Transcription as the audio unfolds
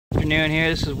afternoon here.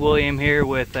 This is William here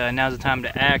with Now's the Time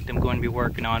to Act. I'm going to be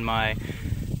working on my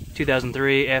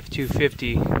 2003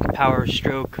 F-250 Power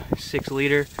Stroke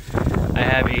 6-liter. I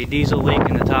have a diesel leak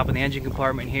in the top of the engine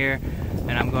compartment here,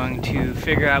 and I'm going to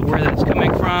figure out where that's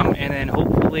coming from and then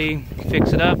hopefully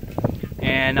fix it up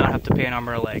and not have to pay an arm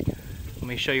or a leg. Let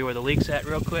me show you where the leak's at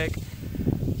real quick. See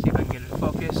if I can get it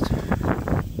focused.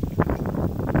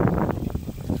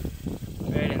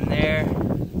 Right in there.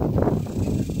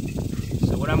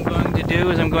 So what I'm going to do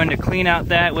is I'm going to clean out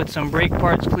that with some brake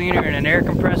parts cleaner and an air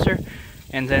compressor,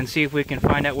 and then see if we can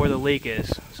find out where the leak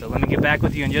is. So let me get back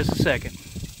with you in just a second.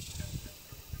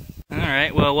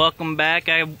 Alright, well, welcome back.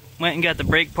 I went and got the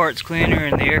brake parts cleaner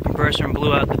and the air compressor and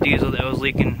blew out the diesel that was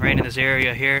leaking right in this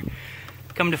area here.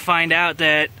 Come to find out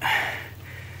that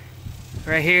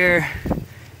right here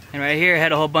and right here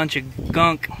had a whole bunch of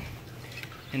gunk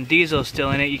and diesel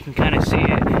still in it. You can kind of see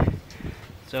it.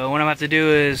 So what I'm going to have to do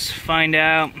is find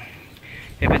out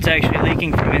if it's actually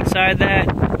leaking from inside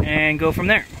that and go from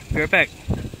there. Be right back.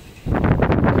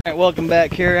 Alright, welcome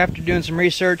back here. After doing some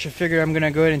research, I figured I'm going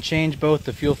to go ahead and change both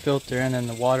the fuel filter and then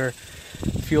the water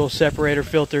fuel separator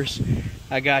filters.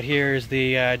 I got here is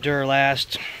the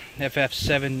Duralast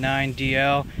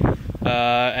FF79DL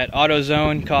at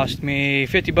AutoZone. Cost me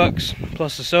 50 bucks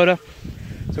plus the soda.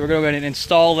 So we're going to go ahead and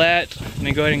install that. Let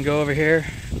me go ahead and go over here.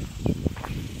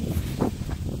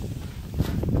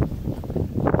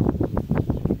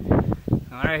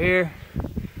 Alright, here.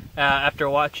 After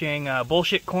watching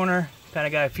Bullshit Corner, kind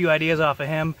of got a few ideas off of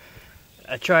him.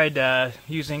 I tried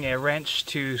using a wrench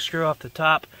to screw off the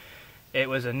top. It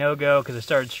was a no-go because I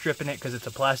started stripping it because it's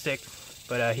a plastic.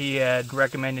 But he had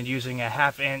recommended using a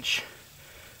 1/2 inch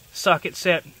socket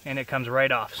set, and it comes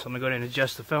right off. So I'm going to go ahead and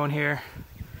adjust the phone here.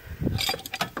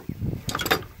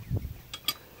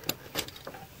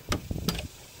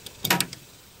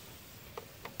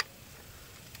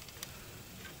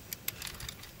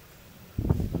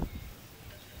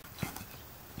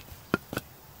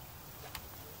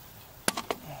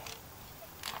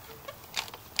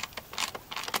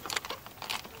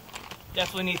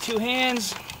 Definitely need two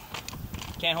hands.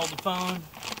 Can't hold the phone.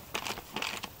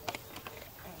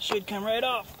 It should come right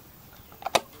off.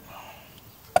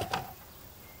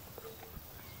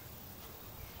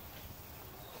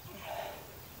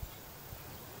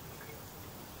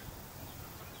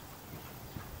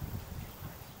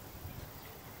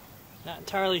 Not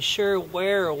entirely sure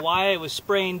where or why it was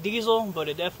spraying diesel, but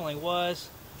it definitely was.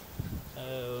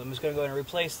 So I'm just going to go ahead and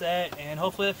replace that, and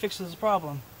hopefully that fixes the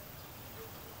problem.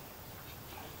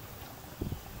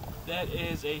 That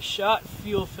is a shot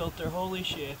fuel filter. Holy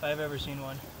shit, if I've ever seen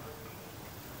one.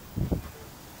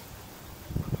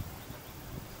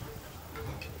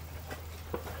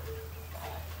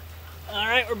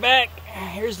 Alright, we're back.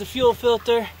 Here's the fuel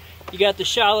filter. You got the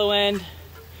shallow end,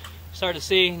 it's hard to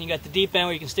see, and you got the deep end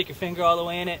where you can stick your finger all the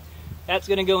way in it. That's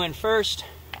going to go in first.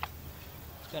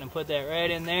 Just going to put that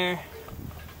right in there.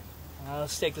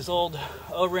 Let's take this old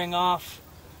O-ring off,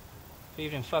 if it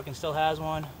even fucking still has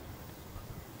one.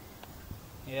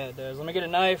 Yeah, it does. Let me get a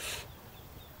knife.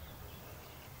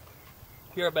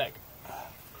 Be right back.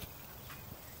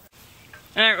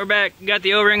 Alright, we're back. Got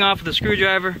the O-ring off with the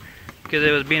screwdriver because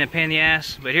it was being a pain in the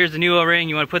ass. But here's the new O-ring.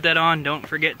 You want to put that on. Don't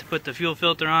forget to put the fuel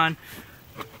filter on.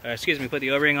 Excuse me, put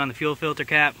the O-ring on the fuel filter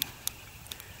cap.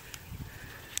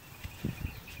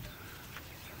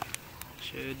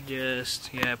 Should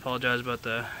just, yeah, I apologize about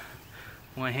the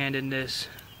one-handedness.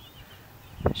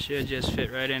 Should just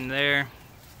fit right in there.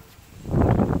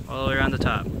 All the way around the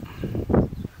top.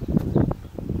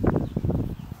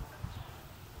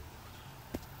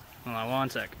 Hold on one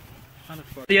sec.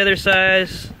 The other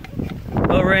size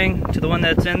O-ring to the one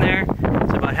that's in there,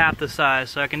 it's about half the size,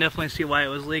 so I can definitely see why it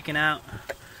was leaking out.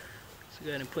 So go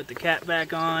ahead and put the cap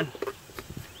back on.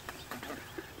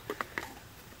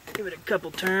 Give it a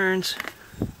couple turns.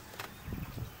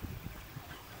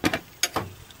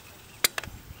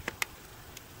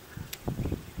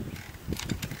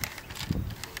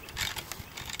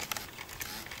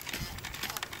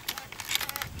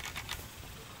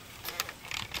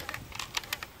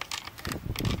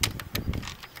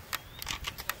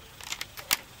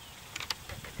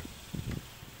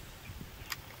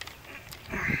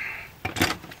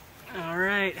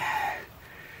 Alright,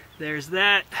 there's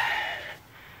that.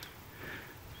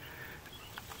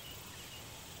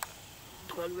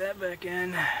 Plug that back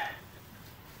in.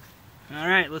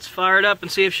 Alright, let's fire it up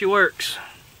and see if she works.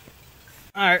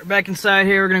 Alright, back inside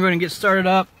here, we're going to go ahead and get started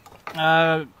up.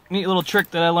 Neat little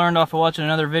trick that I learned off of watching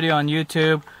another video on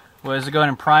YouTube was to go ahead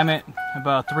and prime it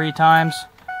about 3 times.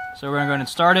 So we're going to go ahead and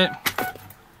start it.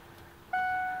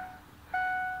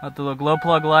 Let the little glow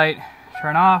plug light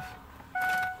turn off,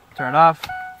 turn it off,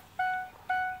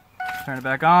 turn it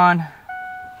back on,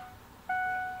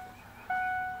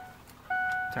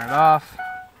 turn it off.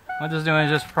 What this is doing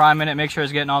is just priming it, make sure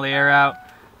it's getting all the air out,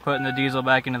 putting the diesel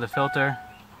back into the filter.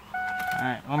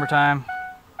 Alright, one more time.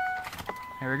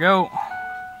 Here we go.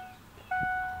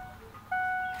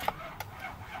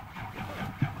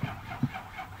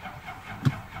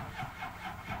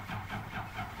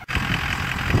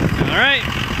 Alright.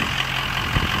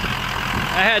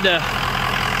 I had to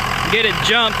get it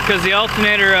jumped because the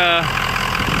alternator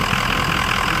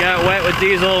got wet with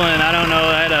diesel, and I don't know,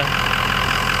 I had to,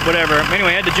 whatever.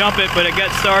 Anyway, I had to jump it, but it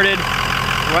got started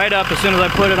right up as soon as I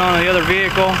put it on the other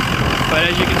vehicle. But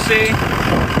as you can see,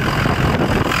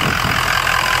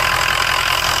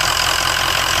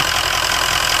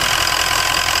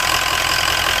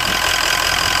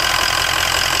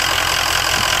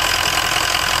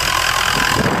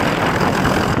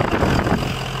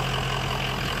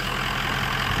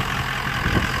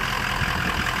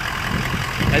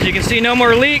 no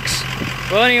more leaks.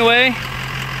 Well, anyway,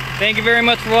 thank you very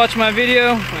much for watching my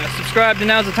video. Subscribe to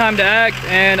Now's the Time to Act,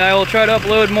 and I will try to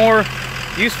upload more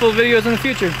useful videos in the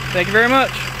future. Thank you very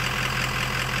much.